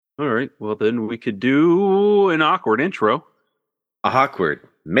All right. Well, then we could do an awkward intro. Awkward.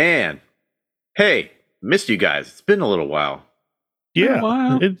 Man. Hey, missed you guys. It's been a little while. Been a Yeah.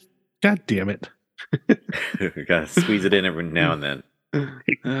 while. God damn it. Gotta squeeze it in every now and then.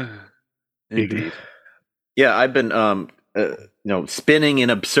 Indeed. Yeah, I've been spinning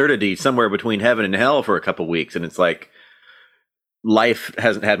in absurdity somewhere between heaven and hell for a couple weeks, and it's like life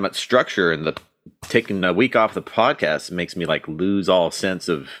hasn't had much structure, and taking a week off the podcast makes me like lose all sense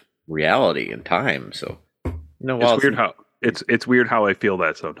of reality and time. So it's weird how I feel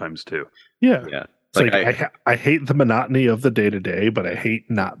that sometimes too. Yeah. Yeah. It's like I hate the monotony of the day to day, but I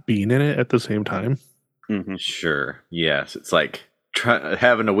hate not being in it at the same time. Mm-hmm. Sure. Yes. It's like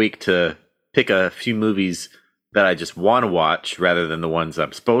having a week to pick a few movies that I just want to watch rather than the ones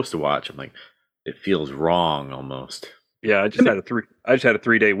I'm supposed to watch. I'm like, it feels wrong almost. Yeah, I just had a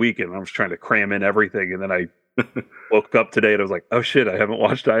 3-day weekend. I was trying to cram in everything, and then I woke up today and I was like, "Oh shit, I haven't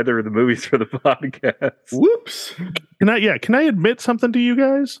watched either of the movies for the podcast." Whoops. Can I admit something to you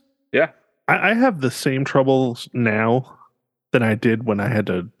guys? Yeah. I have the same troubles now than I did when I had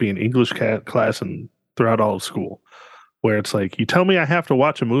to be in English class and throughout all of school, where it's like, you tell me I have to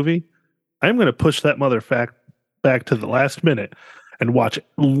watch a movie, I'm going to push that back to the last minute and watch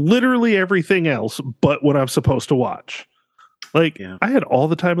literally everything else but what I'm supposed to watch. Like, yeah. I had all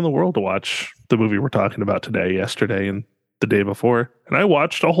the time in the world to watch the movie we're talking about today, yesterday, and the day before, and I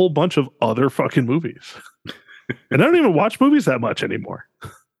watched a whole bunch of other fucking movies. And I don't even watch movies that much anymore.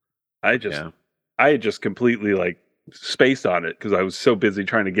 I had just completely like spaced on it because I was so busy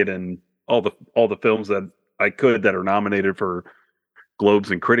trying to get in all the films that I could that are nominated for Globes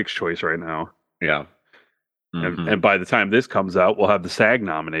and Critics' Choice right now. Yeah. Mm-hmm. And by the time this comes out, we'll have the SAG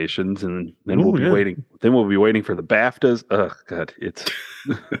nominations, and then we'll be waiting. Then we'll be waiting for the BAFTAs. Oh God, it's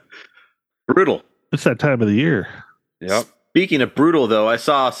brutal. It's that time of the year. Yep. Speaking of brutal, though, I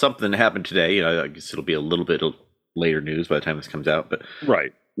saw something happen today. I guess it'll be a little bit later news by the time this comes out, but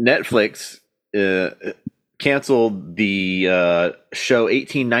right. Netflix canceled the show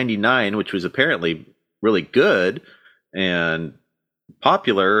 1899, which was apparently really good and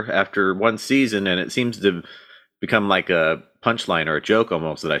popular after one season, and it seems to become like a punchline or a joke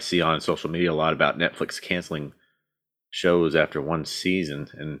almost that I see on social media a lot about Netflix canceling shows after one season.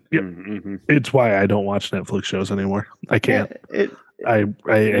 And it's why I don't watch Netflix shows anymore. I can't.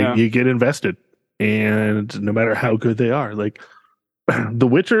 You get invested, and no matter how good they are, like The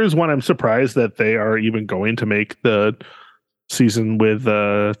Witcher is one I'm surprised that they are even going to make the season with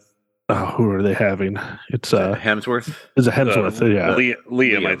who are they having? It's Hemsworth. Is it Hemsworth?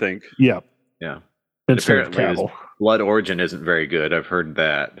 Liam, I think. Yeah. Instead of apparently Cavill. Blood Origin isn't very good. I've heard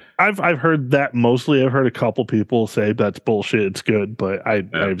that. I've heard that mostly. I've heard a couple people say that's bullshit. It's good, but I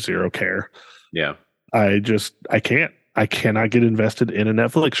have zero care. Yeah. I can't. I cannot get invested in a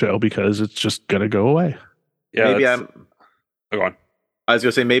Netflix show because it's just gonna go away. Yeah. Go on. I was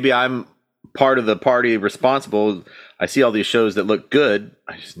gonna say maybe I'm part of the party responsible. I see all these shows that look good.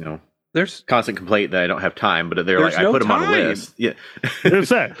 I just there's constant complaint that I don't have time, but they're like, I put them on a list. Yeah, there's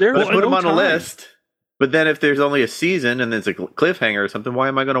that. I put them on a list. But then if there's only a season and it's a cliffhanger or something, why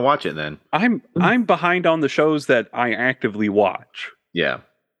am I going to watch it then? I'm behind on the shows that I actively watch. Yeah.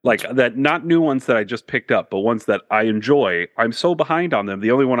 Like that, not new ones that I just picked up, but ones that I enjoy. I'm so behind on them. The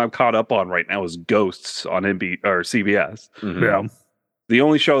only one I'm caught up on right now is Ghosts on CBS. Mm-hmm. Yeah. The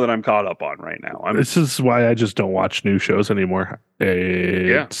only show that I'm caught up on right now. This is why I just don't watch new shows anymore.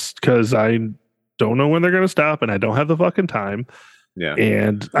 It's because I don't know when they're going to stop, and I don't have the fucking time. Yeah.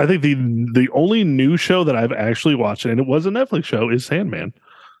 And I think the only new show that I've actually watched, and it was a Netflix show, is Sandman.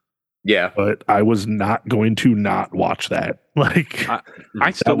 Yeah. But I was not going to not watch that. Like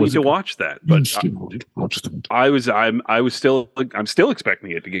I still need to watch that. But I'm still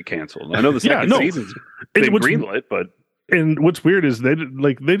expecting it to get canceled. I know the second season's been greenlit, but and what's weird is they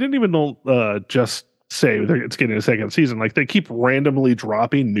didn't even just say it's getting a second season. Like they keep randomly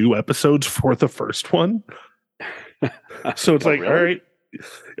dropping new episodes for the first one. So it's like, really?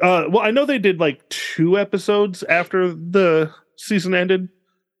 All right. Well, I know they did like 2 episodes after the season ended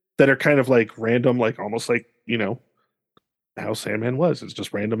that are kind of like random, like almost like, how Sandman was. It's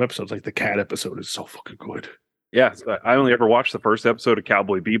just random episodes. Like the cat episode is so fucking good. Yeah. I only ever watched the first episode of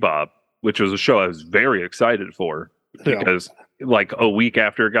Cowboy Bebop, which was a show I was very excited for because like a week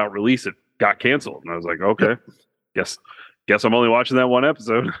after it got released, it got canceled. And I was like, okay, guess I'm only watching that one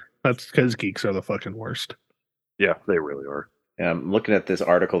episode. That's because geeks are the fucking worst. Yeah, they really are. Yeah, I'm looking at this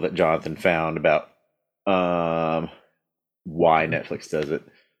article that Jonathan found about why Netflix does it.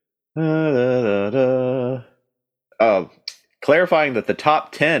 clarifying that the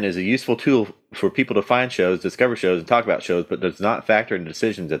top 10 is a useful tool for people to find shows, discover shows, and talk about shows, but does not factor in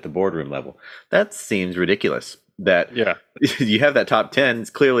decisions at the boardroom level. That seems ridiculous. That you have that top 10, it's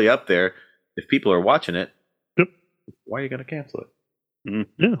clearly up there. If people are watching it, why are you going to cancel it?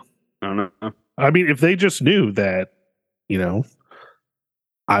 Yeah. I don't know. I mean, if they just knew that,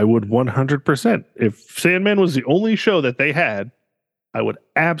 I would 100%. If Sandman was the only show that they had, I would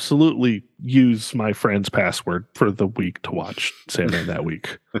absolutely use my friend's password for the week to watch Sandman that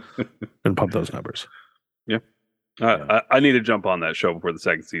week and pump those numbers. Yeah. I need to jump on that show before the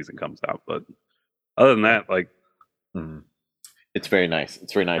second season comes out. But other than that, it's very nice.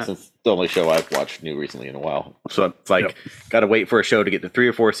 It's very nice. It's the only show I've watched new recently in a while. So it's like, got to wait for a show to get to 3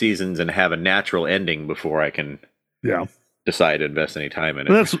 or 4 seasons and have a natural ending before I can decide to invest any time in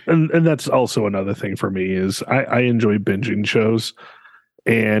it. And that's also another thing for me is I enjoy binging shows.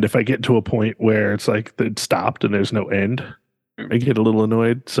 And if I get to a point where it's like it stopped and there's no end, I get a little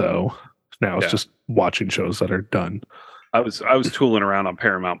annoyed. So now it's just watching shows that are done. I was tooling around on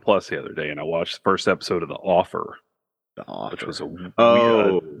Paramount Plus the other day, and I watched the first episode of The Offer. Which was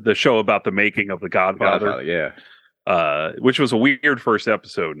the show about the making of The Godfather. Which was a weird first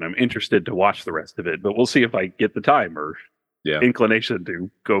episode, and I'm interested to watch the rest of it. But we'll see if I get the time or inclination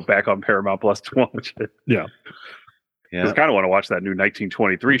to go back on Paramount Plus to watch it. Yeah. I kind of want to watch that new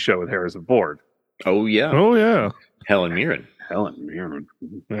 1923 show with Harrison Ford. Oh yeah. Helen Mirren.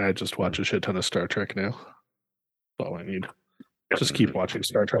 I just watch a shit ton of Star Trek now. That's all I need. Just keep watching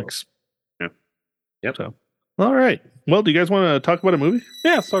Star Treks. Yeah. Yep. So, all right. Well, do you guys want to talk about a movie?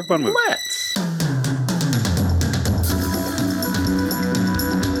 Yeah, let's talk about a movie. Let's.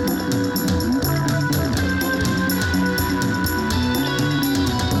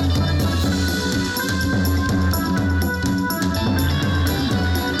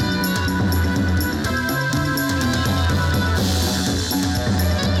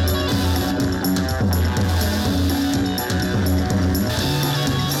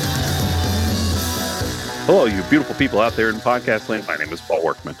 Hello, you beautiful people out there in podcast land. My name is Paul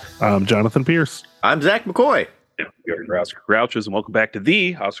Workman. I'm Jonathan Pierce. I'm Zach McCoy. We are your Oscar Grouches, and welcome back to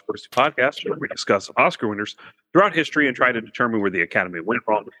the Oscar First Podcast, where we discuss Oscar winners throughout history and try to determine where the Academy went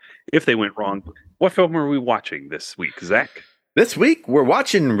wrong. If they went wrong, what film are we watching this week, Zach? This week, we're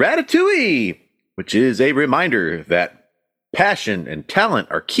watching Ratatouille, which is a reminder that passion and talent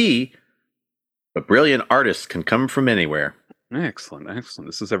are key, but brilliant artists can come from anywhere. Excellent.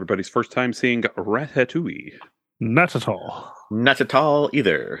 This is everybody's first time seeing Ratatouille. Not at all. Not at all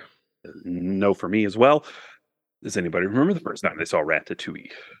either. No, for me as well. Does anybody remember the first time they saw Ratatouille?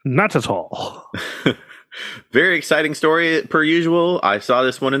 Not at all. Very exciting story per usual. I saw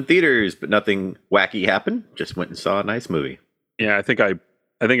this one in theaters, but nothing wacky happened. Just went and saw a nice movie. Yeah, I think I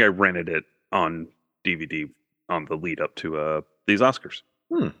rented it on DVD on the lead up to these Oscars.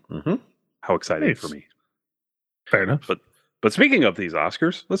 Mm-hmm. How exciting for me. Fair enough. But speaking of these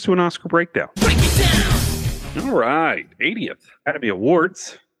Oscars, let's do an Oscar breakdown. Break it down! All right. 80th Academy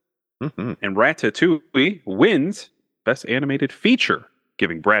Awards. Mm-hmm. And Ratatouille wins Best Animated Feature,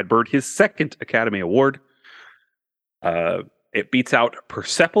 giving Brad Bird his second Academy Award. It beats out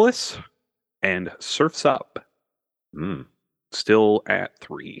Persepolis and Surf's Up. Still at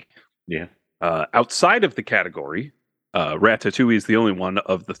 3. Yeah. Outside of the category, Ratatouille is the only one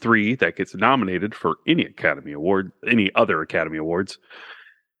of the 3 that gets nominated for any other Academy Awards.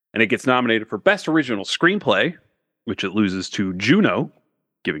 And it gets nominated for Best Original Screenplay, which it loses to Juno,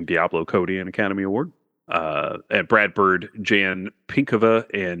 giving Diablo Cody an Academy Award. And Brad Bird, Jan Pinkova,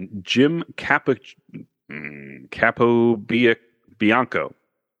 and Jim Capobianco.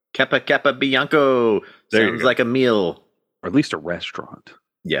 Capobianco. Sounds like a meal. Or at least a restaurant.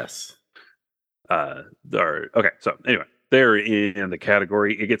 Yes. Okay, so anyway, they're in the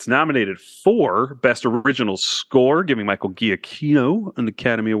category. It gets nominated for Best Original Score, giving Michael Giacchino an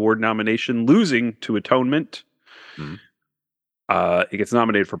Academy Award nomination, losing to Atonement. It gets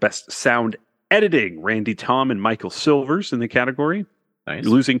nominated for Best Sound Editing, Randy Tom and Michael Silvers in the category,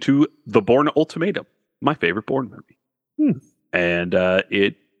 losing to The Bourne Ultimatum, my favorite Bourne movie. And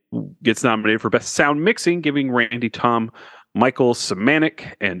it gets nominated for Best Sound Mixing, giving Randy Tom, Michael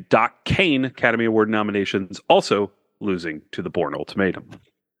Samanik, and Doc Kane Academy Award nominations, also losing to The Bourne Ultimatum.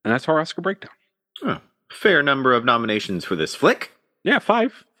 And that's our Oscar breakdown. Fair number of nominations for this flick. Yeah,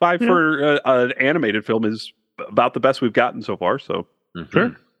 5. 5 for an animated film is about the best we've gotten so far. So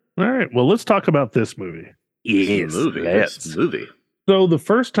Sure. All right. Well, let's talk about this movie. Yes, This movie. So the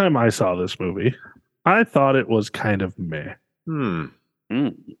first time I saw this movie, I thought it was kind of meh.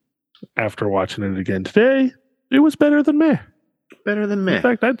 After watching it again today, it was better than meh. Better than meh. In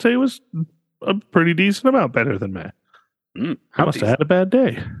fact, I'd say it was a pretty decent amount better than meh. I must have had a bad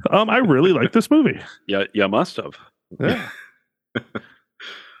day. I really like this movie. Yeah, you must have. Yeah.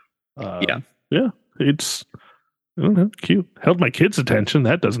 Yeah. It's I don't know, cute. Held my kids' attention.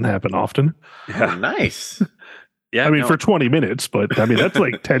 That doesn't happen often. Oh, nice. Yeah, I mean, for 20 minutes, but I mean, that's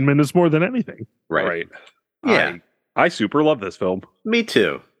like 10 minutes more than anything. Right. Yeah. I super love this film. Me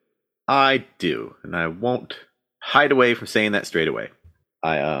too. I do, and I won't hide away from saying that straight away.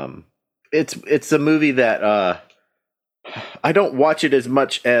 It's a movie that I don't watch it as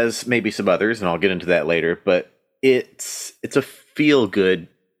much as maybe some others, and I'll get into that later, but it's a feel good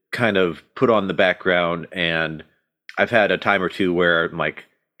kind of put on the background, and I've had a time or two where I'm like,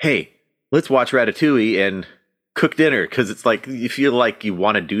 hey, let's watch Ratatouille and cook dinner, because it's like you feel like you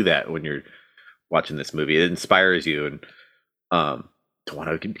want to do that when you're watching this movie. It inspires you and to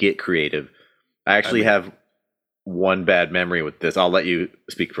want to get creative. I actually have one bad memory with this. I'll let you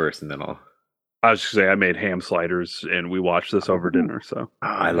speak first, and then I was just say I made ham sliders and we watched this over dinner. So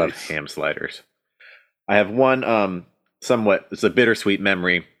I love ham sliders. I have one it's a bittersweet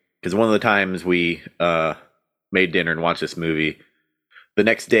memory, because one of the times we made dinner and watched this movie, the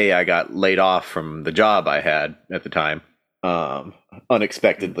next day I got laid off from the job I had at the time,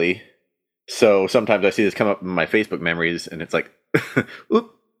 unexpectedly. So sometimes I see this come up in my Facebook memories, and it's like,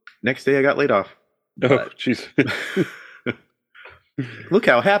 oop, next day I got laid off. Oh, jeez. Look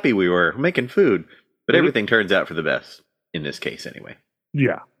how happy we were making food. But everything turns out for the best, in this case anyway.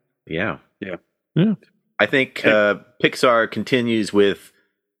 Yeah. Yeah. Yeah. I think Pixar continues with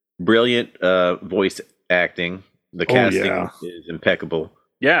brilliant voice acting. The casting is impeccable.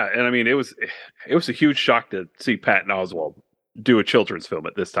 Yeah, and I mean it was a huge shock to see Patton Oswalt do a children's film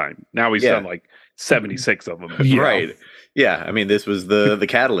at this time. Now he's done like 76 of them. Yeah. Right. Yeah, I mean this was the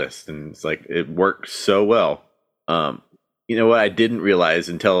catalyst, and it's like it worked so well. You know what I didn't realize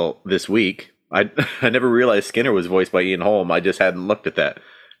until this week? I never realized Skinner was voiced by Ian Holm. I just hadn't looked at that.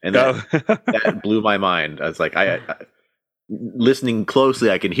 And that blew my mind. I was like, I listening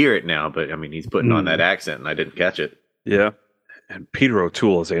closely, I can hear it now, but I mean, he's putting on that accent, and I didn't catch it. Yeah, and Peter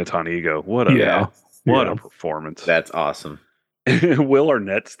O'Toole as Anton Ego. What a performance! That's awesome. Will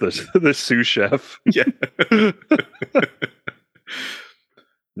Arnett's the sous chef. Yeah,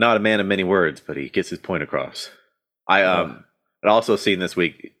 not a man of many words, but he gets his point across. I'd also seen this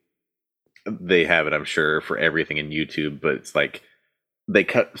week. They have it, I'm sure, for everything in YouTube, but it's like.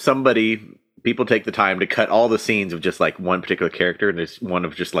 People take the time to cut all the scenes of just like one particular character, and there's one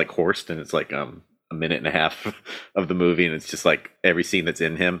of just like Horst, and it's like a minute and a half of the movie, and it's just like every scene that's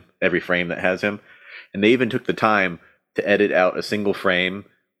in him, every frame that has him. And they even took the time to edit out a single frame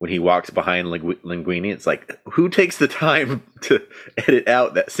when he walks behind Linguini. It's like, who takes the time to edit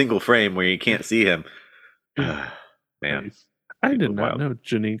out that single frame where you can't see him? Man, I did not know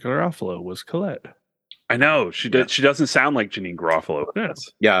Janine Garofalo was Colette. I know she did. She doesn't sound like Janine Garofalo. Yes.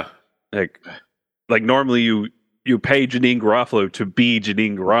 Yeah. Like normally you pay Janine Garofalo to be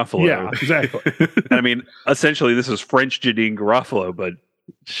Janine Garofalo. Yeah, exactly. I mean, essentially this is French Janine Garofalo, but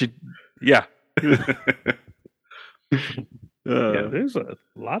there's a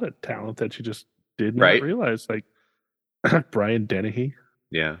lot of talent that you just did not realize. Like Brian Dennehy.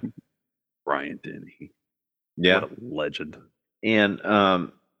 Yeah. Brian Dennehy. Yeah. What a legend. And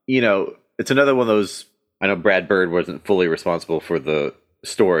it's another one of those. I know Brad Bird wasn't fully responsible for the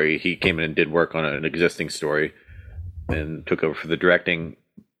story. He came in and did work on an existing story and took over for the directing.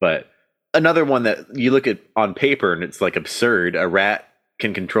 But another one that you look at on paper and it's like absurd. A rat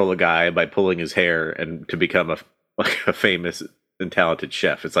can control a guy by pulling his hair and to become a famous and talented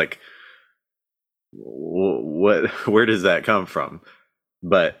chef. It's like, where does that come from?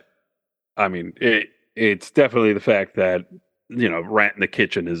 But I mean, it's definitely the fact that, rat in the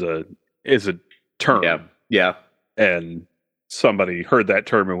kitchen is a term. Yeah. And somebody heard that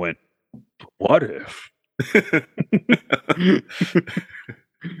term and went, what if?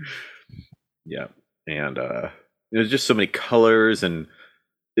 Yeah. And there's just so many colors, and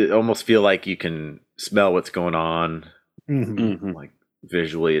it almost feel like you can smell what's going on. Mm-hmm. Like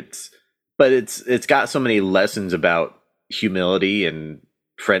visually it's got so many lessons about humility and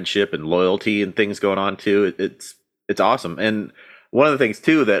friendship and loyalty and things going on too. It's awesome. And one of the things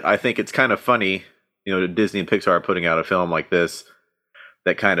too that I think it's kind of funny, Disney and Pixar are putting out a film like this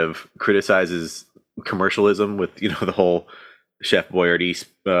that kind of criticizes commercialism with, the whole Chef Boyardee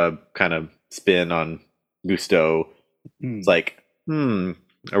kind of spin on Gusteau. It's like,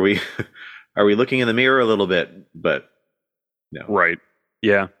 are we looking in the mirror a little bit? But no. Right.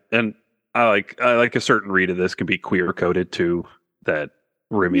 Yeah. And I like a certain read of this can be queer coded too, that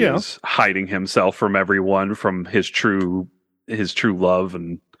Remy is hiding himself from everyone, from his true love,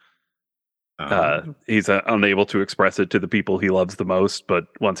 and He's unable to express it to the people he loves the most, but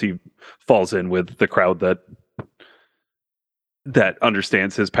once he falls in with the crowd that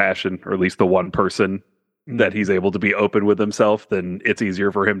understands his passion, or at least the one person that he's able to be open with himself, then it's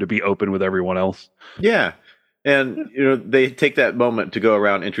easier for him to be open with everyone else. Yeah. And they take that moment to go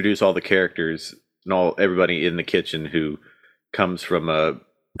around, introduce all the characters and everybody in the kitchen who comes from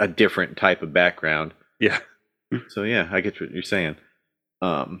a different type of background. Yeah. So yeah, I get what you're saying.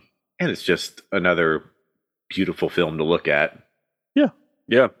 And it's just another beautiful film to look at.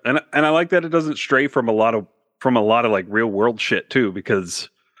 Yeah. And I like that it doesn't stray from a lot of like real world shit too, because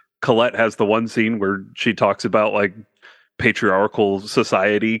Colette has the one scene where she talks about like patriarchal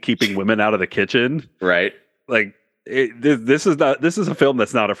society keeping women out of the kitchen. Right. Like this is a film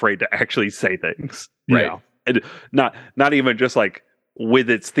that's not afraid to actually say things. Right. Yeah. And not even just like with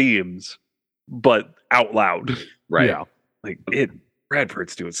its themes, but out loud. Right. Yeah. Like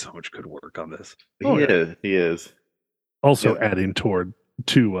Bradford's doing so much good work on this. He is. Also adding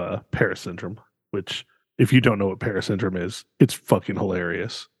to Paris Syndrome, which if you don't know what Paris Syndrome is, it's fucking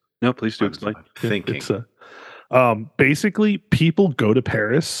hilarious. No, please do explain. Thinking. It's basically people go to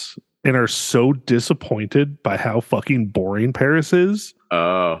Paris and are so disappointed by how fucking boring Paris is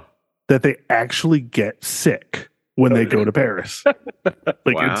that they actually get sick when they go to Paris.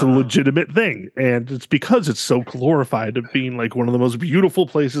 It's a legitimate thing. And it's because it's so glorified of being like one of the most beautiful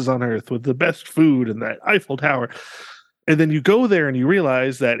places on earth with the best food and that Eiffel Tower. And then you go there and you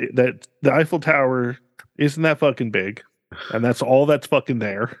realize that the Eiffel Tower isn't that fucking big. And that's all that's fucking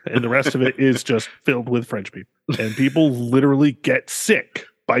there. And the rest of it is just filled with French people. And people literally get sick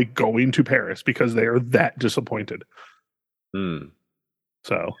by going to Paris because they are that disappointed.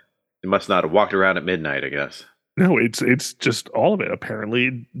 So you must not have walked around at midnight, I guess. No, it's just all of it.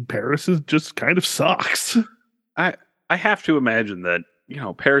 Apparently, Paris is just kind of sucks. I have to imagine that,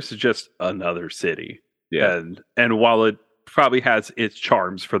 Paris is just another city. Yeah. And while it probably has its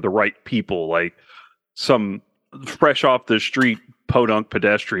charms for the right people, like some fresh off the street podunk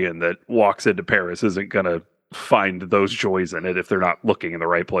pedestrian that walks into Paris isn't going to find those joys in it if they're not looking in the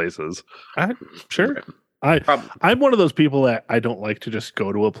right places. Sure. I'm one of those people that I don't like to just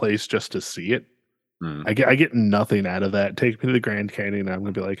go to a place just to see it. I get nothing out of that. Take me to the Grand Canyon. I'm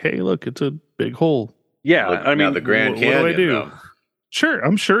going to be like, hey, look, it's a big hole. Yeah. I mean, the Grand Canyon. What do I do? Though. Sure.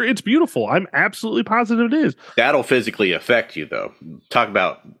 I'm sure it's beautiful. I'm absolutely positive it is. That'll physically affect you, though. Talk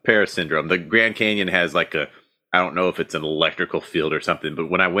about Paris syndrome. The Grand Canyon has like I don't know if it's an electrical field or something, but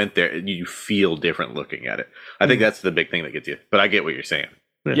when I went there, you feel different looking at it. I think that's the big thing that gets you. But I get what you're saying.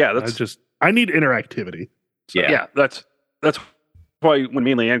 Yeah, I need interactivity. So. Yeah, that's why when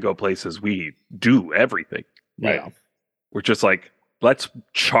me and Leanne go places, we do everything. Right. Yeah. We're just like, let's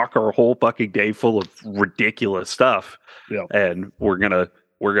chock our whole fucking day full of ridiculous stuff. Yeah. And we're gonna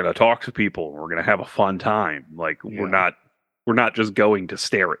talk to people. We're gonna have a fun time. Like we're not just going to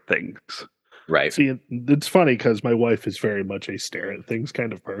stare at things. Right. See, it's funny because my wife is very much a stare at things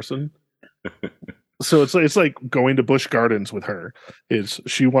kind of person. So it's like going to Busch Gardens with her.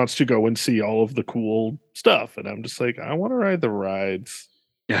 She wants to go and see all of the cool stuff, and I'm just like, I want to ride the rides.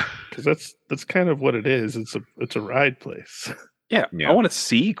 Yeah, because that's kind of what it is. It's a ride place. Yeah. I want to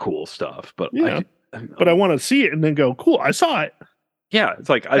see cool stuff, but but I want to see it and then go, cool, I saw it. Yeah, it's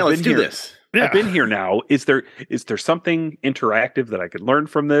like let's do this. Yeah. I've been here now. Is there something interactive that I could learn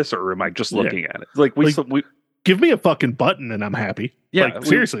from this, or am I just looking at it? Like we give me a fucking button and I'm happy. Yeah,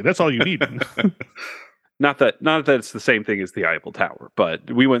 seriously, that's all you need. Not that it's the same thing as the Eiffel Tower, but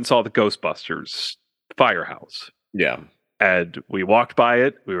we went and saw the Ghostbusters firehouse. Yeah. And we walked by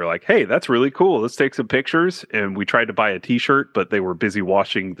it. We were like, hey, that's really cool. Let's take some pictures. And we tried to buy a t-shirt, but they were busy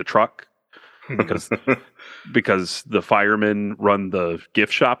washing the truck because the firemen run the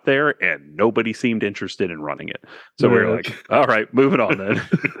gift shop there and nobody seemed interested in running it. So we were like, all right, moving on then.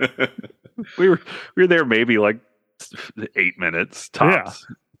 we were there maybe like 8 minutes tops.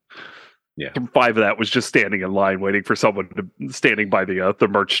 Yeah. 5 of that was just standing in line waiting for someone standing by the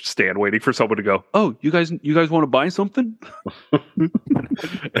merch stand waiting for someone to go, oh, you guys want to buy something?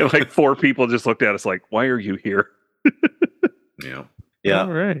 And like 4 people just looked at us like, why are you here? Yeah.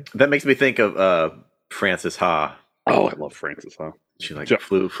 All right. That makes me think of Frances Ha. Oh, I love Frances Ha. She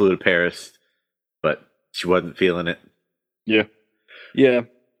flew to Paris, but she wasn't feeling it. Yeah.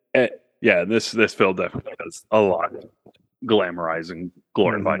 This film definitely has a lot of glamorizing,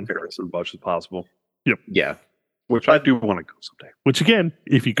 glorifying Paris as much as possible. Yep. Yeah. Which I do want to go someday. Which again,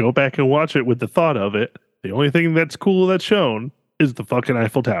 if you go back and watch it with the thought of it, the only thing that's cool that's shown is the fucking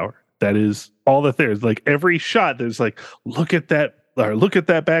Eiffel Tower. That is all that there's. Like every shot, there's like, look at that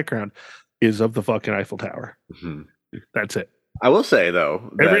background is of the fucking Eiffel Tower. Mm-hmm. That's it. I will say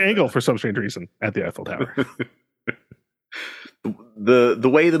though, Every angle for some strange reason at the Eiffel Tower. the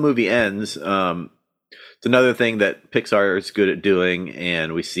way the movie ends, it's another thing that Pixar is good at doing,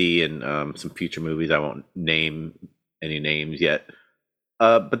 and we see in some future movies. I won't name any names yet,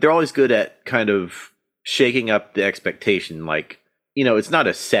 but they're always good at kind of shaking up the expectation. Like, it's not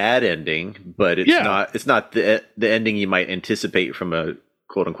a sad ending, but it's not the ending you might anticipate from a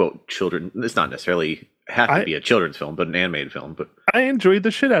quote unquote children. It's not necessarily have to be a children's film, but an animated film. But I enjoyed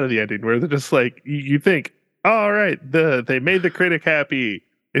the shit out of the ending, where they're just like, you think, all right, they made the critic happy.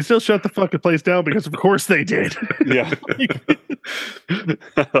 They still shut the fucking place down because, of course, they did. Yeah,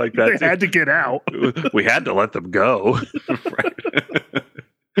 like that. They had to get out. We had to let them go.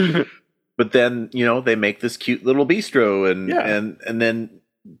 Right. But then they make this cute little bistro, and then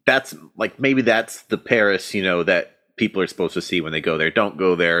that's like, maybe that's the Paris that people are supposed to see when they go there. Don't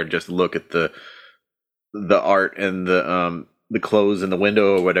go there and just look at the art and the clothes in the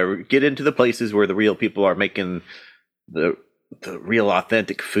window or whatever. Get into the places where the real people are making the real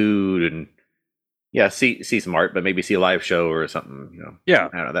authentic food, and see some art, but maybe see a live show or something. Yeah,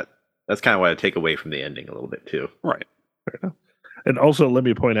 I don't know, that's kind of what I take away from the ending a little bit too. Right. Fair enough. And also, let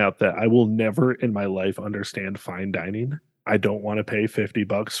me point out that I will never in my life understand fine dining. I don't want to pay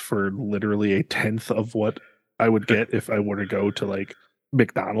 $50 for literally a tenth of what I would get if I were to go to like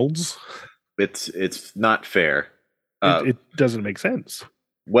McDonald's. It's not fair. It doesn't make sense.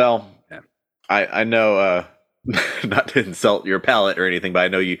 Well, I know, not to insult your palate or anything, but I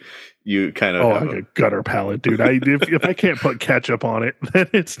know you kind of like a gutter palate, dude. If I can't put ketchup on it, then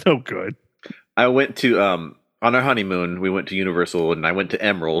it's no good. I went to on our honeymoon, we went to Universal, and I went to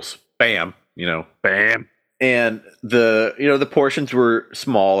Emerald's. Bam, bam. And the portions were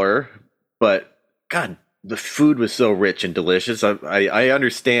smaller, but God, the food was so rich and delicious. I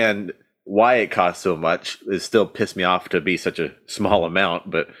understand why it costs so much. It still pissed me off to be such a small amount,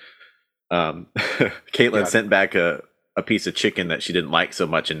 but Caitlin sent back a piece of chicken that she didn't like so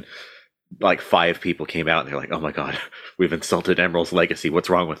much, and like 5 people came out and they're like, "Oh my God, we've insulted Emerald's legacy. What's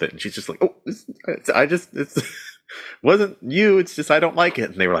wrong with it?" And she's just like, "Oh, it's wasn't you. It's just I don't like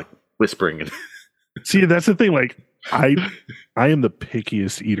it." And they were like whispering. And see, that's the thing. Like, I am the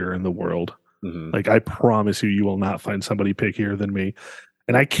pickiest eater in the world. Mm-hmm. Like, I promise you will not find somebody pickier than me.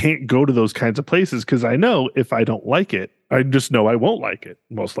 And I can't go to those kinds of places because I know if I don't like it, I just know I won't like it,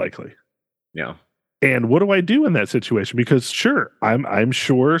 most likely. Yeah. And what do I do in that situation? Because sure, I'm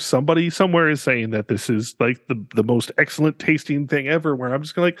sure somebody somewhere is saying that this is like the most excellent tasting thing ever, where I'm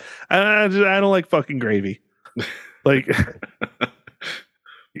just going like, I don't like fucking gravy. Like,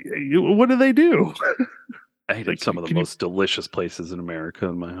 what do they do? I hated some of the most delicious places in America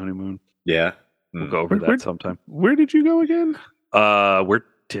on my honeymoon. Yeah. We'll go over that sometime. Where did you go again? Where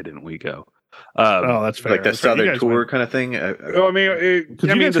didn't we go? That's fair. Like the Southern tour kind of thing. You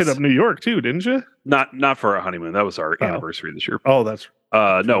guys hit up New York too, didn't you? Not for our honeymoon. That was our anniversary this year. Oh, that's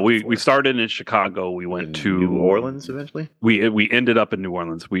no. We started in Chicago. We went to New Orleans eventually. We ended up in New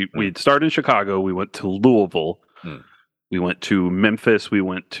Orleans. We started in Chicago. We went to Louisville. We went to Memphis. We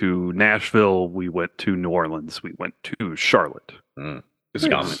went to Nashville. We went to New Orleans. We went to Charlotte. It's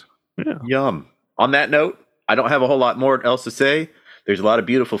yum. Yeah. Yum. On that note, I don't have a whole lot more else to say. There's a lot of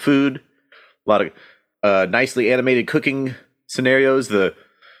beautiful food, a lot of nicely animated cooking scenarios. The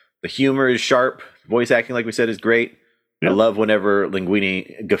humor is sharp. Voice acting, like we said, is great. Yeah. I love whenever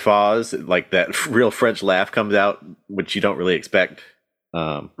Linguini guffaws, like that real French laugh comes out, which you don't really expect.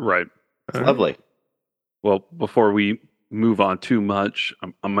 Right. It's lovely. Well, before we move on too much,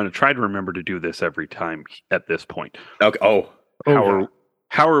 I'm going to try to remember to do this every time at this point. Okay.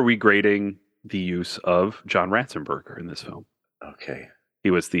 How are we grading the use of John Ratzenberger in this film? Okay. He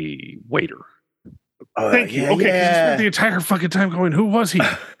was the waiter. Oh, thank you. Okay, you spent the entire fucking time going, who was he?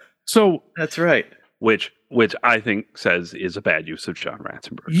 So that's right. Which I think says is a bad use of John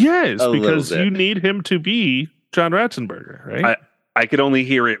Ratzenberger. Yes, because you need him to be John Ratzenberger, right? I could only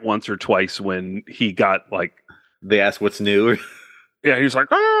hear it once or twice when he got like, they asked what's new. Yeah, he's like,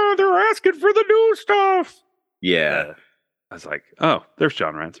 "Oh, they're asking for the new stuff." Yeah. I was like, "Oh, there's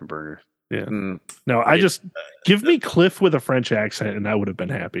John Ratzenberger." Yeah. No, I just give me Cliff with a French accent and I would have been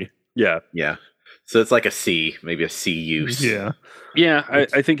happy. Yeah. Yeah. So it's like a C, maybe a C use. Yeah. Yeah,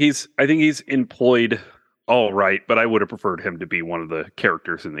 I think he's employed all right, but I would have preferred him to be one of the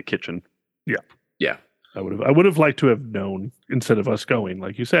characters in the kitchen. Yeah. Yeah. I would have liked to have known instead of us going,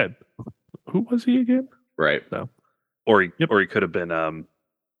 like you said. Who was he again? Right. No. Or he could have been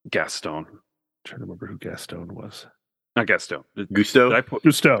Gaston. I'm trying to remember who Gaston was. Not Gaston. Gusto?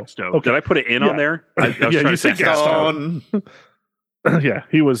 Gusto. Okay. Did I put it in on there? I was trying to say Gaston. Yeah,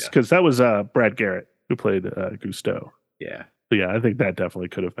 he was, because that was Brad Garrett who played Gusto. Yeah. But yeah, I think that definitely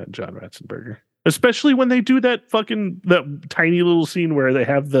could have been John Ratzenberger. Especially when they do that tiny little scene where they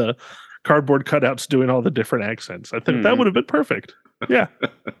have the cardboard cutouts doing all the different accents. I think that would have been perfect. Yeah.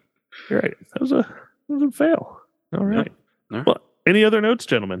 You're right. That was a fail. All right. Yeah. Well, any other notes,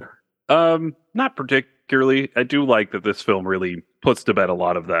 gentlemen? Not particularly. I do like that this film really puts to bed a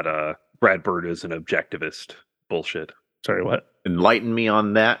lot of that Brad Bird is an objectivist bullshit. Sorry, what? Enlighten me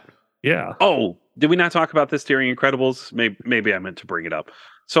on that. Yeah. Oh, did we not talk about this during Incredibles? Maybe I meant to bring it up.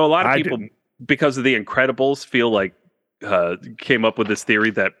 So a lot of people, because of the Incredibles, feel like came up with this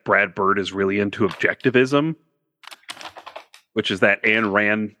theory that Brad Bird is really into objectivism, which is that Ayn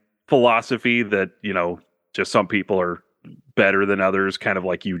Rand philosophy that, just some people are better than others, kind of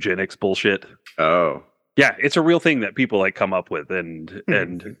like eugenics bullshit. Oh. Yeah, it's a real thing that people like come up with,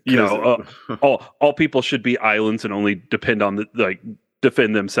 and all people should be islands and only depend on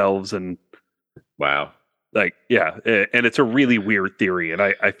defend themselves, and wow, and it's a really weird theory, and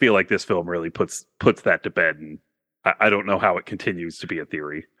I feel like this film really puts that to bed, and I don't know how it continues to be a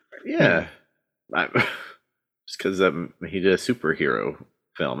theory. Yeah, just because he did a superhero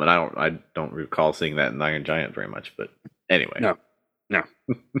film, and I don't recall seeing that in Iron Giant very much, but anyway, no.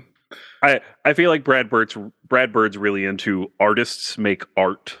 I feel like Brad Bird's really into artists make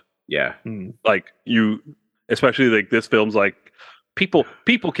art. Yeah. Especially like this film's like people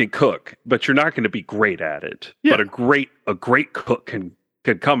can cook, but you're not going to be great at it. Yeah. But a great cook can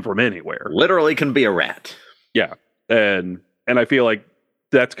come from anywhere. Literally can be a rat. Yeah. And I feel like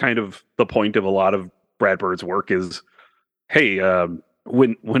that's kind of the point of a lot of Brad Bird's work is, hey,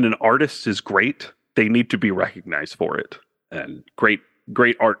 when an artist is great, they need to be recognized for it. And great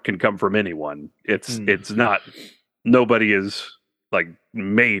art can come from anyone. It's not, nobody is like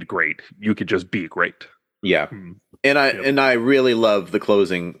made great. You could just be great. Yeah. And I really love the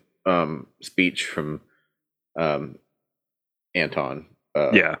closing speech from Anton.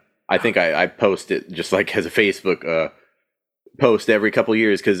 Yeah. I think I post it just like as a Facebook post every couple of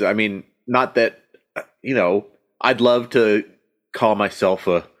years, because I mean, not that I'd love to call myself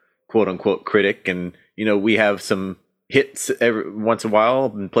a quote unquote critic, and we have some hits every once in a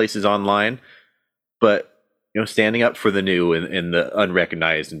while in places online, but standing up for the new and the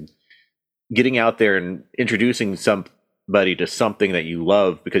unrecognized, and getting out there and introducing somebody to something that you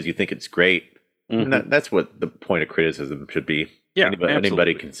love because you think it's great. Mm-hmm. And that's what the point of criticism should be. Yeah,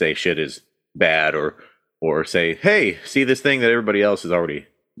 anybody can say shit is bad, or say, hey, see this thing that everybody else is already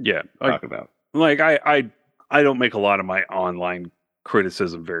talking about. Like I don't make a lot of my online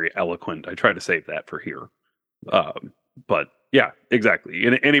criticism very eloquent. I try to save that for here. But yeah, exactly.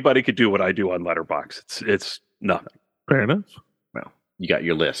 And anybody could do what I do on Letterboxd. It's nothing. Fair enough. Well, you got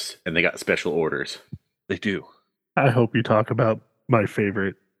your lists, and they got special orders. They do. I hope you talk about my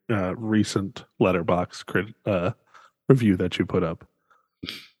favorite recent Letterboxd review that you put up.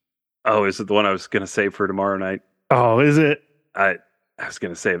 Oh, is it the one I was going to save for tomorrow night? Oh, is it? I was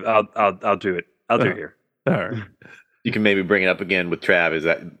going to save. I'll do it. I'll do it here. All right. You can maybe bring it up again with Trav. Is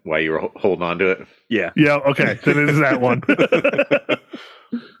that why you were holding on to it? Yeah. Yeah. Okay. Then it is that one.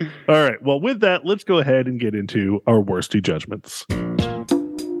 All right. Well, with that, let's go ahead and get into our worsty judgments.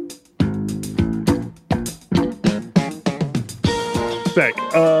 Zach,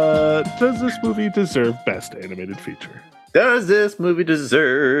 does this movie deserve Best Animated Feature? Does this movie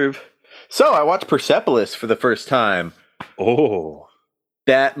deserve? So I watched Persepolis for the first time. Oh.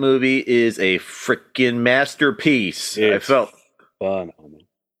 That movie is a freaking masterpiece. It's I felt fun.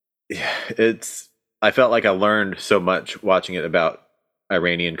 I felt like I learned so much watching it about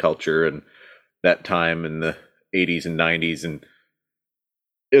Iranian culture and that time in the 80s and 90s. And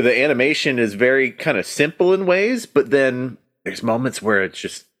the animation is very kind of simple in ways, but then there's moments where it's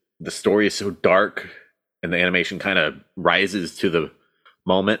just the story is so dark and the animation kind of rises to the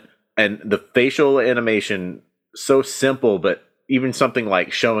moment. And the facial animation, so simple, but even something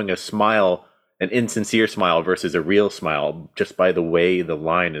like showing a smile, an insincere smile versus a real smile, just by the way the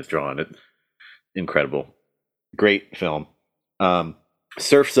line is drawn. It's incredible. Great film.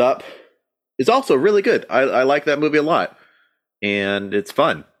 Surf's Up is also really good. I like that movie a lot. And it's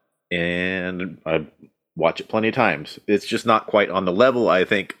fun. And I watch it plenty of times. It's just not quite on the level, I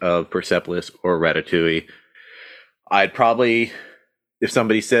think, of Persepolis or Ratatouille. I'd probably, if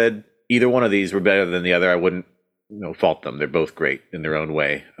somebody said either one of these were better than the other, I wouldn't fault them. They're both great in their own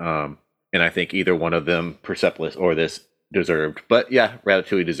way. And I think either one of them, Persepolis or this, deserved. But yeah,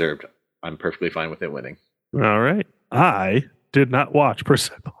 Ratatouille deserved. I'm perfectly fine with it winning. All right. I did not watch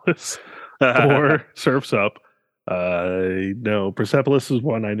Persepolis or Surf's Up. No, Persepolis is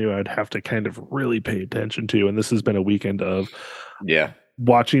one I knew I'd have to kind of really pay attention to. And this has been a weekend of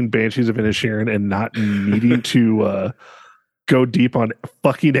watching Banshees of Inisherin and not needing to go deep on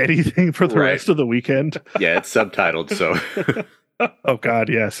fucking anything for the rest of the weekend. Yeah, it's subtitled, so. Oh God,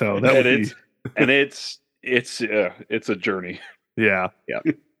 yeah. So that would be, and it's a journey. Yeah.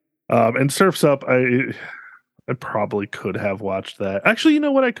 And Surf's Up, I probably could have watched that. Actually, you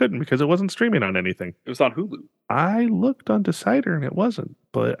know what? I couldn't because it wasn't streaming on anything. It was on Hulu. I looked on Decider and it wasn't,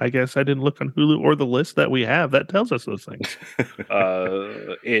 but I guess I didn't look on Hulu or the list that we have that tells us those things.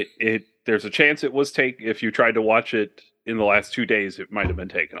 There's a chance it was if you tried to watch it in the last 2 days, it might have been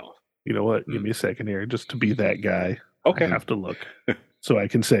taken off. You know what? Give me a second here just to be that guy. Okay. I have to look so I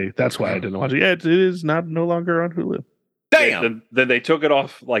can say that's why I didn't watch it. Yeah, it is no longer on Hulu. Damn. Then they took it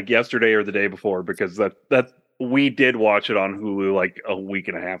off like yesterday or the day before because that we did watch it on Hulu like a week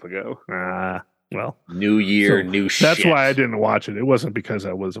and a half ago. Well, new year, new shit. That's why I didn't watch it. It wasn't because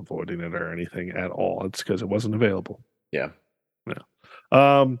I was avoiding it or anything at all. It's because it wasn't available. Yeah.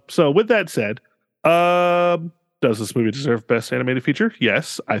 So with that said, does this movie deserve Best Animated Feature?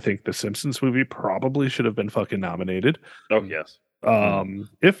 Yes. I think the Simpsons movie probably should have been fucking nominated. Oh, yes.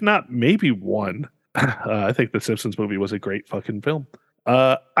 If not, maybe one. I think the Simpsons movie was a great fucking film.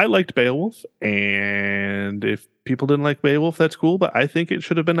 I liked Beowulf, and if people didn't like Beowulf, that's cool, but I think it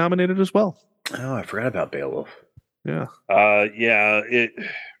should have been nominated as well. Oh, I forgot about Beowulf. Yeah.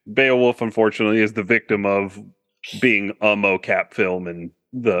 Beowulf, unfortunately, is the victim of being a mocap film and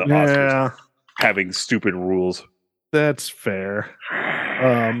the Oscars having stupid rules. That's fair.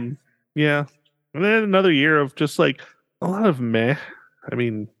 Yeah. And then another year of just like a lot of meh. I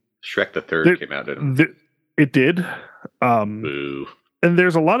mean, Shrek the Third came out, didn't it? It did. Boo. And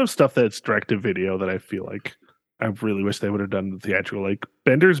there's a lot of stuff that's direct to video that I feel like I really wish they would have done the theatrical. Like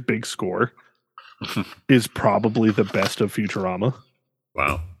Bender's Big Score is probably the best of Futurama.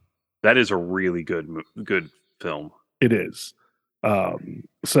 Wow. That is a really good film. It is.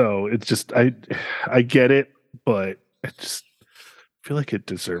 So it's just I get it, but I just feel like it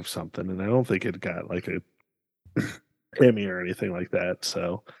deserves something, and I don't think it got like a Emmy or anything like that.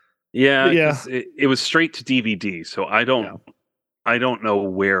 So yeah. It was straight to DVD, so I don't know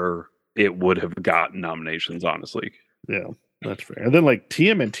where it would have gotten nominations, honestly. Yeah, that's fair. And then like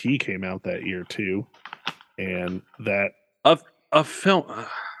TMNT came out that year too, and that a film.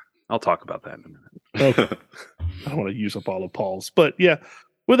 I'll talk about that in a minute. Okay. I don't want to use up all of Paul's, but yeah.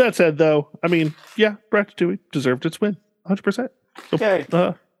 With that said, though, I mean, yeah, Ratatouille deserved its win, 100%.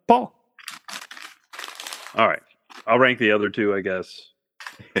 So, Paul. All right, I'll rank the other two, I guess.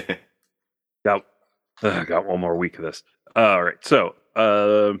 Got one more week of this. All right, so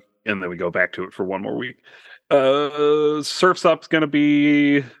and then we go back to it for one more week. Surf's Up's going to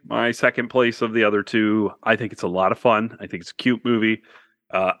be my second place of the other two. I think it's a lot of fun. I think it's a cute movie.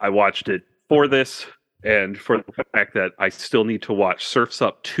 I watched it for this and for the fact that I still need to watch Surf's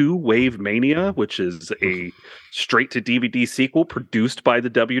Up 2 Wave Mania, which is a straight-to-DVD sequel produced by the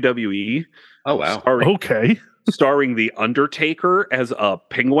WWE. Oh, wow. Starring The Undertaker as a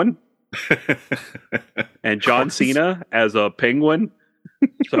penguin and John Cena as a penguin.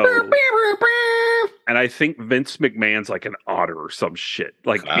 So, and I think Vince McMahon's like an otter or some shit.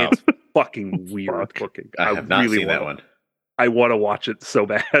 Like, it's fucking weird looking. I have not seen that one. I want to watch it so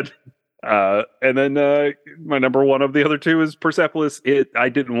bad. And then my number one of the other two is Persepolis. I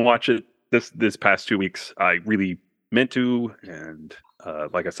didn't watch it this past 2 weeks. I really meant to, and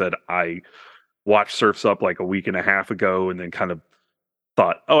like I said, I watched Surf's Up like a week and a half ago, and then kind of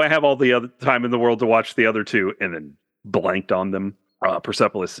thought, I have all the other time in the world to watch the other two, and then blanked on them.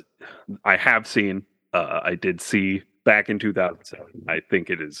 Persepolis, I have seen. I did see back in 2007. I think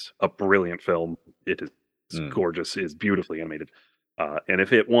it is a brilliant film. It is gorgeous. It is beautifully animated. And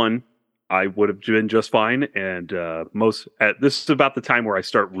if it won, I would have been just fine. And this is about the time where I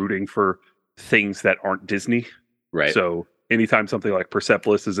start rooting for things that aren't Disney. Right. So anytime something like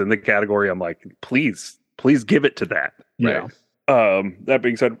Persepolis is in the category, I'm like, please give it to that. Right. That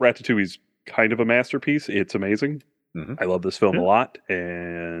being said, Ratatouille is kind of a masterpiece. It's amazing. Mm-hmm. I love this film a lot,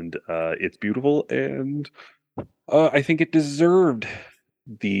 and it's beautiful, and I think it deserved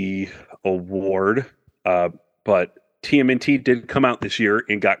the award. But TMNT did come out this year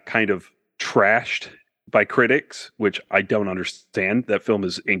and got kind of trashed by critics, which I don't understand. That film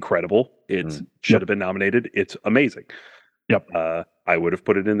is incredible. It should have been nominated. It's amazing. Yep. I would have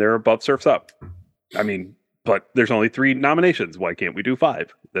put it in there above Surf's Up. I mean, but there's only 3 nominations. Why can't we do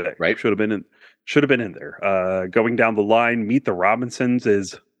 5? That right. Should have been in there. Going down the line, Meet the Robinsons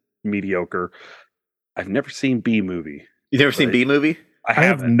is mediocre. I've never seen B Movie. You never seen B Movie? I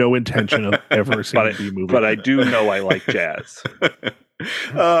have no intention of ever seeing B Movie. But I do know I like jazz.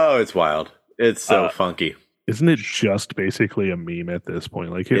 Oh, it's wild. It's so funky. Isn't it just basically a meme at this point?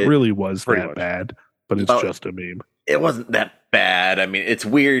 Like it really was that bad, but it's just a meme. it wasn't that bad. I mean, it's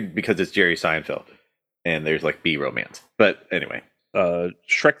weird because it's Jerry Seinfeld, and there's like B romance. But anyway,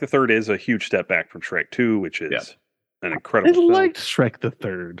 Shrek the Third is a huge step back from Shrek 2, which is an I incredible film. liked Shrek the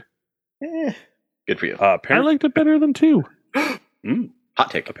Third. Good for you. I liked it better than 2. Hot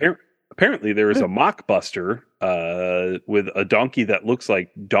take. Apparently, there is a mockbuster with a donkey that looks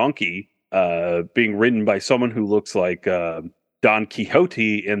like Donkey being ridden by someone who looks like Don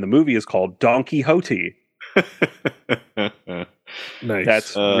Quixote, and the movie is called Don Quixote. Nice.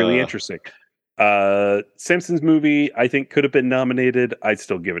 That's really interesting. Simpsons movie, I think, could have been nominated. I'd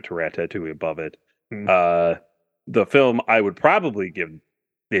still give it to Ratatouille above it. The film I would probably give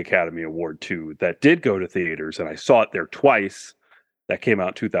the Academy Award to that did go to theaters, and I saw it there twice. That came out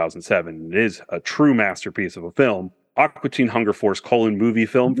in 2007. It is a true masterpiece of a film. Aqua Teen Hunger Force : movie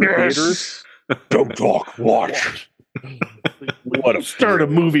film for theaters. Don't talk, watch. What a start a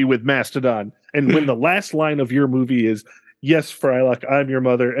movie with Mastodon, and when the last line of your movie is "Yes, Frylock, I'm your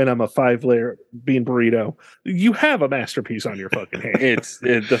mother, and I'm a 5-layer bean burrito," you have a masterpiece on your fucking hands.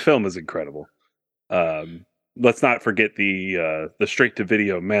 The film is incredible. Let's not forget the straight to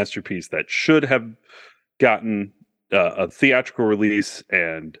video masterpiece that should have gotten a theatrical release,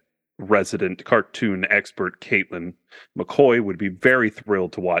 and resident cartoon expert Caitlin McCoy would be very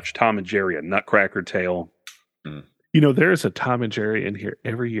thrilled to watch Tom and Jerry: A Nutcracker Tale. You know, there is a Tom and Jerry in here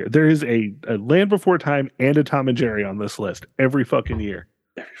every year. There is a Land Before Time and a Tom and Jerry on this list every fucking year.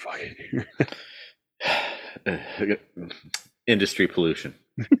 Every fucking year. Industry pollution.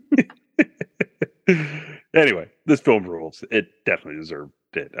 Anyway, this film rules. It definitely deserved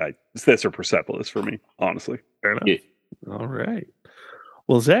it. It's this or Persepolis for me, honestly. Fair enough. Yeah. All right.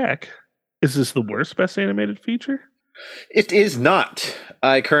 Well, Zach, is this the worst best animated feature? It is not.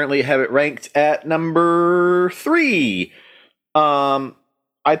 I currently have it ranked at number 3. I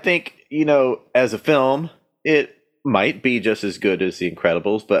think, as a film, it might be just as good as The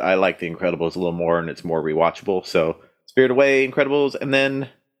Incredibles, but I like The Incredibles a little more, and it's more rewatchable. So, Spirited Away, Incredibles, and then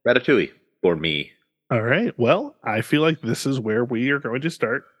Ratatouille for me. All right. Well, I feel like this is where we are going to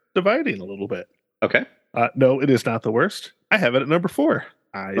start dividing a little bit. Okay. No, it is not the worst. I have it at number 4.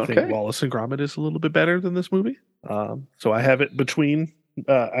 I think Wallace and Gromit is a little bit better than this movie. So I have it between.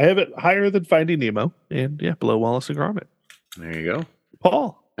 I have it higher than Finding Nemo, and below Wallace and Gromit. There you go,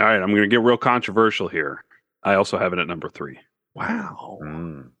 Paul. All right, I'm going to get real controversial here. I also have it at number 3. Wow.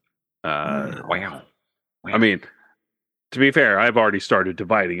 Wow. I mean, to be fair, I've already started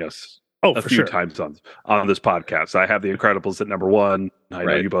dividing us a few times on this podcast. I have The Incredibles at number 1. I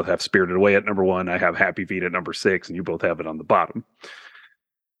know you both have Spirited Away at number 1. I have Happy Feet at number 6, and you both have it on the bottom.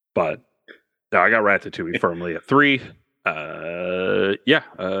 But I got Ratatouille firmly at 3.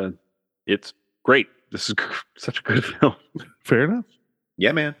 It's great. This is such a good film. Fair enough.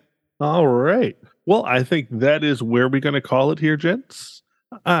 Yeah, man. All right. Well, I think that is where we're going to call it here, gents.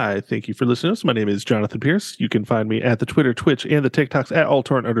 I thank you for listening to us. My name is Jonathan Pierce. You can find me at the Twitter, Twitch, and the TikToks at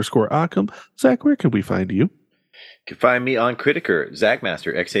 @Altorn_Occam. Zach, where can we find you? You can find me on Critiker,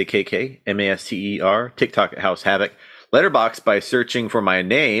 Zachmaster, XAKKMASTER, TikTok at House Havoc, Letterboxd by searching for my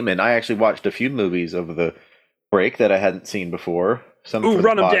name, and I actually watched a few movies over the break that I hadn't seen before. Some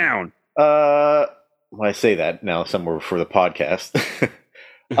run them down. Well, I say that now, some were for the podcast.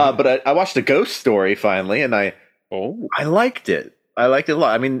 But I watched A Ghost Story finally, and I liked it. I liked it a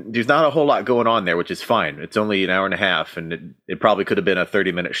lot. I mean, there's not a whole lot going on there, which is fine. It's only an hour and a half, and it probably could have been a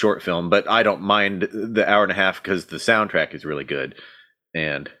 30-minute short film, but I don't mind the hour and a half because the soundtrack is really good,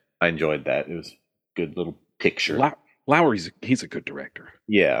 and I enjoyed that. It was a good little picture. Lowery's he's a good director.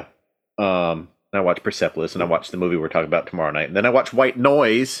 Yeah. I watched Persepolis, and I watched the movie we're talking about tomorrow night, and then I watched White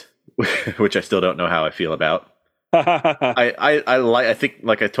Noise, which I still don't know how I feel about. I think,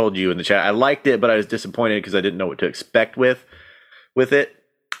 like I told you in the chat, I liked it, but I was disappointed because I didn't know what to expect with it.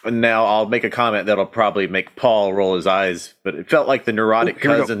 And now I'll make a comment that'll probably make Paul roll his eyes, but it felt like the neurotic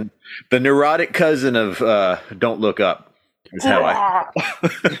cousin of Don't Look Up is how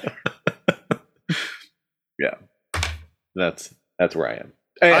yeah, that's where I am.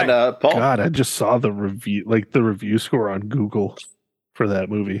 And Paul, God, I just saw the review score on Google for that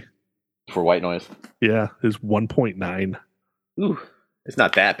movie for White Noise. Yeah, is 1.9. Ooh, it's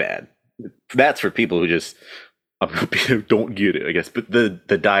not that bad. That's for people who just don't get it, I guess. But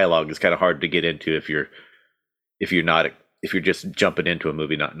the dialogue is kind of hard to get into if you're just jumping into a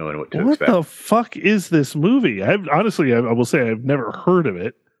movie not knowing what to expect. What the fuck is this movie? I will say I've never heard of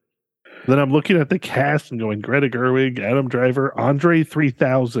it. Then I'm looking at the cast and going Greta Gerwig, Adam Driver, Andre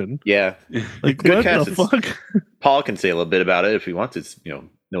 3000. Yeah, like good what cast. The fuck? Paul can say a little bit about it if he wants. It's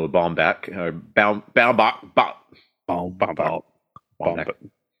Noah Baumbach or Baumbach.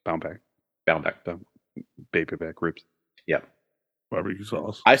 baby back ribs. Yeah. Barbecue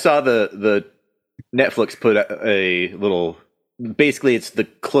sauce. I saw the Netflix put a little. Basically, it's the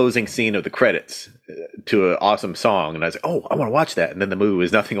closing scene of the credits to an awesome song, and I was like, "Oh, I want to watch that." And then the movie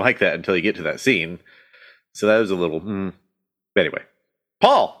was nothing like that until you get to that scene. So that was a little. But anyway,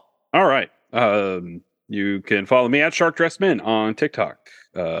 Paul. All right. You can follow me at Shark Dressed Men on TikTok,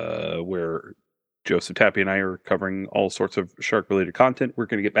 where Joseph Tappy and I are covering all sorts of shark-related content. We're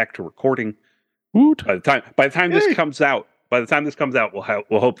going to get back to recording. Woot. By the time this comes out,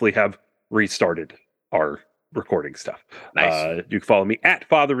 we'll hopefully have restarted our recording stuff. Nice. You can follow me at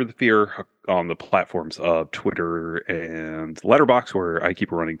Father of the Fear on the platforms of Twitter and Letterboxd, where I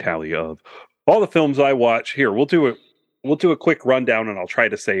keep a running tally of all the films I watch. Here, we'll do a quick rundown, and I'll try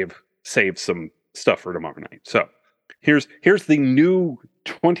to save some stuff for tomorrow night. So here's the new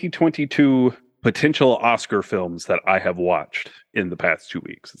 2022 potential Oscar films that I have watched in the past 2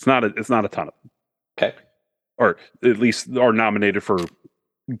 weeks. It's not a ton of them. Okay. Or at least are nominated for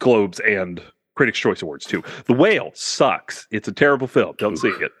Globes and Critics' Choice Awards too. The Whale sucks. It's a terrible film. Don't see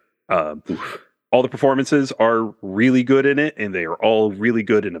it. All the performances are really good in it, and they are all really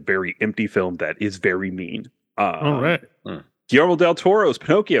good in a very empty film that is very mean. All right. Guillermo del Toro's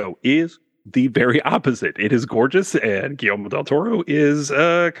Pinocchio is the very opposite. It is gorgeous, and Guillermo del Toro is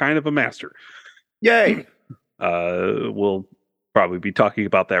kind of a master. Yay! We'll probably be talking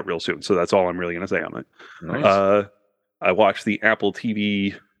about that real soon, so that's all I'm really going to say on it. Nice. I watched the Apple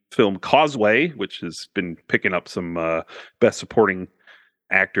TV film Causeway, which has been picking up some Best Supporting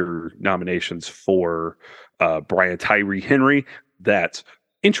Actor nominations for Brian Tyree Henry. That's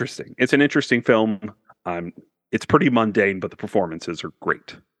interesting. It's an interesting film. It's pretty mundane, but the performances are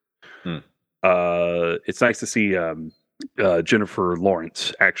great. It's nice to see Jennifer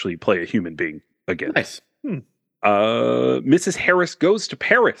Lawrence actually play a human being again. Nice. Mrs. Harris Goes to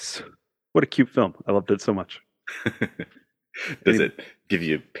Paris. What a cute film. I loved it so much. Does it give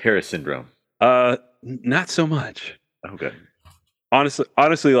you Paris syndrome? Not so much. Okay.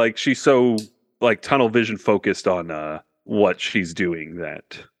 Honestly, like she's so like tunnel vision focused on what she's doing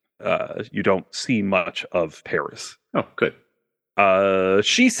that you don't see much of Paris. Oh, good.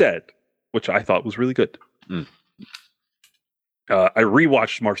 She Said, which I thought was really good. I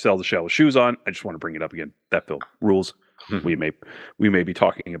rewatched Marcel the Shell with Shoes On. I just want to bring it up again. That film rules. We may be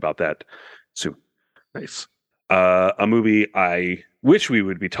talking about that soon. Nice. A movie I wish we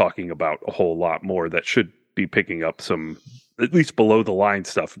would be talking about a whole lot more that should be picking up some at least below the line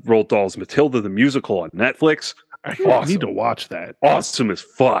stuff. Roald Dahl's Matilda the Musical on Netflix. I need to watch that. Awesome as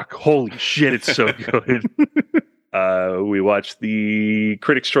fuck. Holy shit, it's so good. We watched the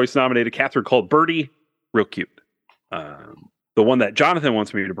Critics' Choice nominated Catherine Called Birdie. Real cute. The one that Jonathan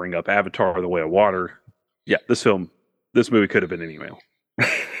wants me to bring up, Avatar: The Way of Water. Yeah, this movie could have been an email.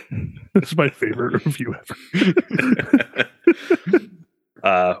 It's my favorite review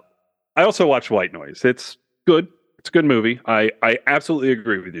ever. I also watched White Noise. It's good. It's a good movie. I absolutely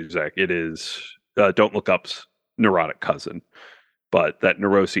agree with you, Zach. It is Don't Look Up's neurotic cousin, but that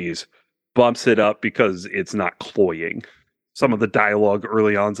neuroses bumps it up because it's not cloying. Some of the dialogue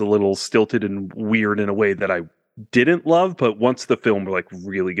early on is a little stilted and weird in a way that I didn't love, but once the film like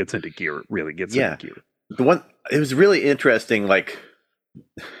really gets into gear, it really gets into gear. It was really interesting. Like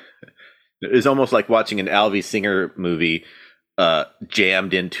it was almost like watching an Alvy Singer movie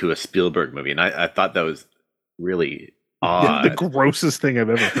jammed into a Spielberg movie, and I thought that was really odd. The grossest thing I've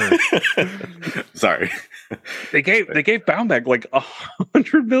ever heard. Sorry. They gave Baumbach like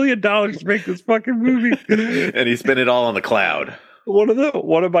 $100 million to make this fucking movie, and he spent it all on the cloud.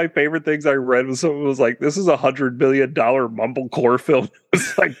 One of my favorite things I read was someone was like, "This is $100 million mumblecore film."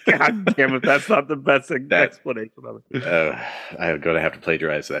 It's like, God damn it, that's not the best explanation of it. I'm going to have to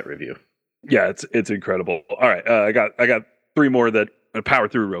plagiarize that review. Yeah, it's incredible. All right, I got three more that I power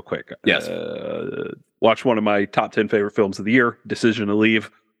through real quick. Yes. Watch one of my top 10 favorite films of the year, Decision to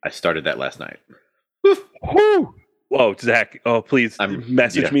Leave. I started that last night. Woo! Whoa, Zach! Oh, please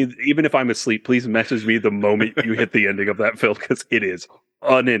message me. Even if I'm asleep, please message me the moment you hit the ending of that film because it is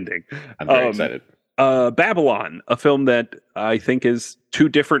unending. I'm very excited. Babylon, a film that I think is two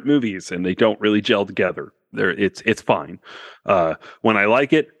different movies and they don't really gel together. It's fine. When I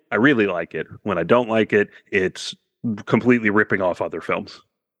like it, I really like it. When I don't like it, it's completely ripping off other films.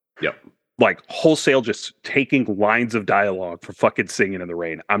 Yep. Like wholesale, just taking lines of dialogue for fucking Singing in the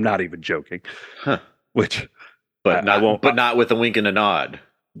Rain. I'm not even joking. Huh. But not with a wink and a nod.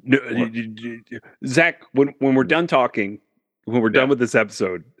 No, Zach, when we're done talking, when we're done with this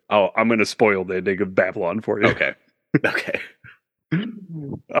episode, I'm going to spoil the ending of Babylon for you. Okay.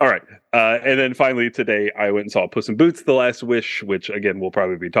 All right. And then finally today, I went and saw Puss in Boots: The Last Wish, which again we'll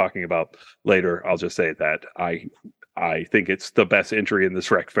probably be talking about later. I'll just say that I think it's the best entry in the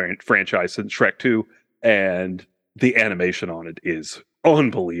Shrek franchise since Shrek 2, and the animation on it is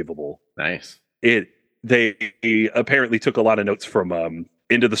unbelievable. Nice. They apparently took a lot of notes from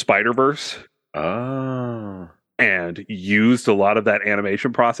Into the Spider-Verse. Oh. And used a lot of that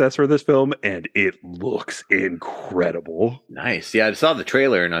animation process for this film, and it looks incredible. Nice. Yeah, I saw the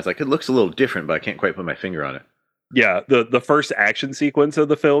trailer, and I was like, it looks a little different, but I can't quite put my finger on it. Yeah, the first action sequence of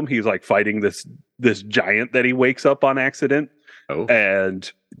the film, he's like fighting this giant that he wakes up on accident. Oh. And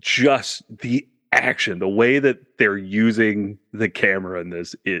just the action, the way that they're using the camera in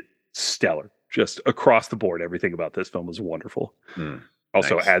this, it's stellar. Just across the board, everything about this film is wonderful.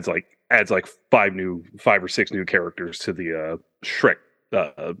 Also Nice. adds like 5 or 6 new characters to the Shrek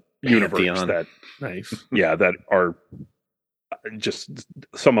universe Pantheon. that Nice. that are just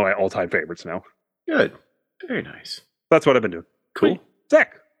some of my all-time favorites now. Good. Very nice. That's what I've been doing. Cool. Wait,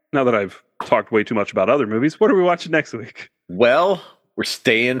 Zach, now that I've talked way too much about other movies, what are we watching next week? Well, we're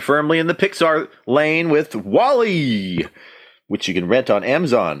staying firmly in the Pixar lane with WALL-E, which you can rent on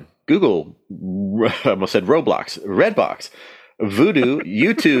Amazon, Google, I almost said Roblox, Redbox, Vudu,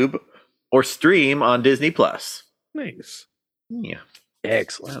 YouTube, or stream on Disney Plus. Nice. Yeah.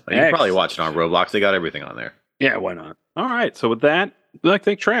 Excellent. You can probably watch it on Roblox. They got everything on there. Yeah, why not? All right. So with that, we'd like to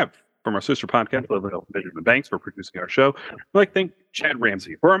thank Trav from our sister podcast, Benjamin Banks, for producing our show. We'd like to thank Chad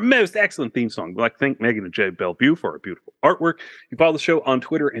Ramsey for our most excellent theme song. We'd like to thank Megan and Jay Bellevue for our beautiful artwork. You follow the show on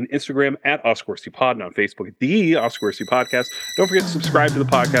Twitter and Instagram at OscarCPod and on Facebook at the OscarC Podcast. Don't forget to subscribe to the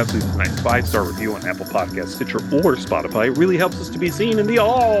podcast. Leave us a nice 5-star review on Apple Podcasts, Stitcher, or Spotify. It really helps us to be seen in the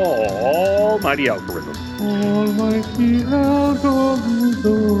almighty algorithm. Almighty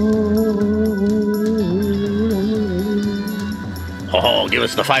Oh, give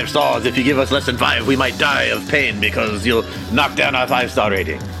us the 5 stars. If you give us less than 5, we might die of pain because you'll knock down our 5-star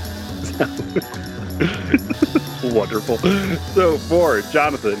rating. Wonderful. So for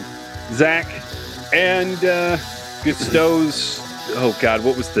Jonathan, Zach, and Gusteau's, oh God,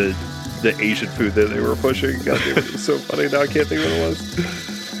 what was the Asian food that they were pushing? God, it was so funny. Now I can't think what it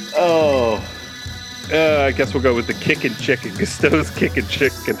was. Oh. I guess we'll go with the Kickin' Chicken, Gusteau's Kickin'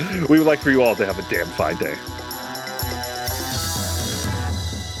 Chicken. We would like for you all to have a damn fine day.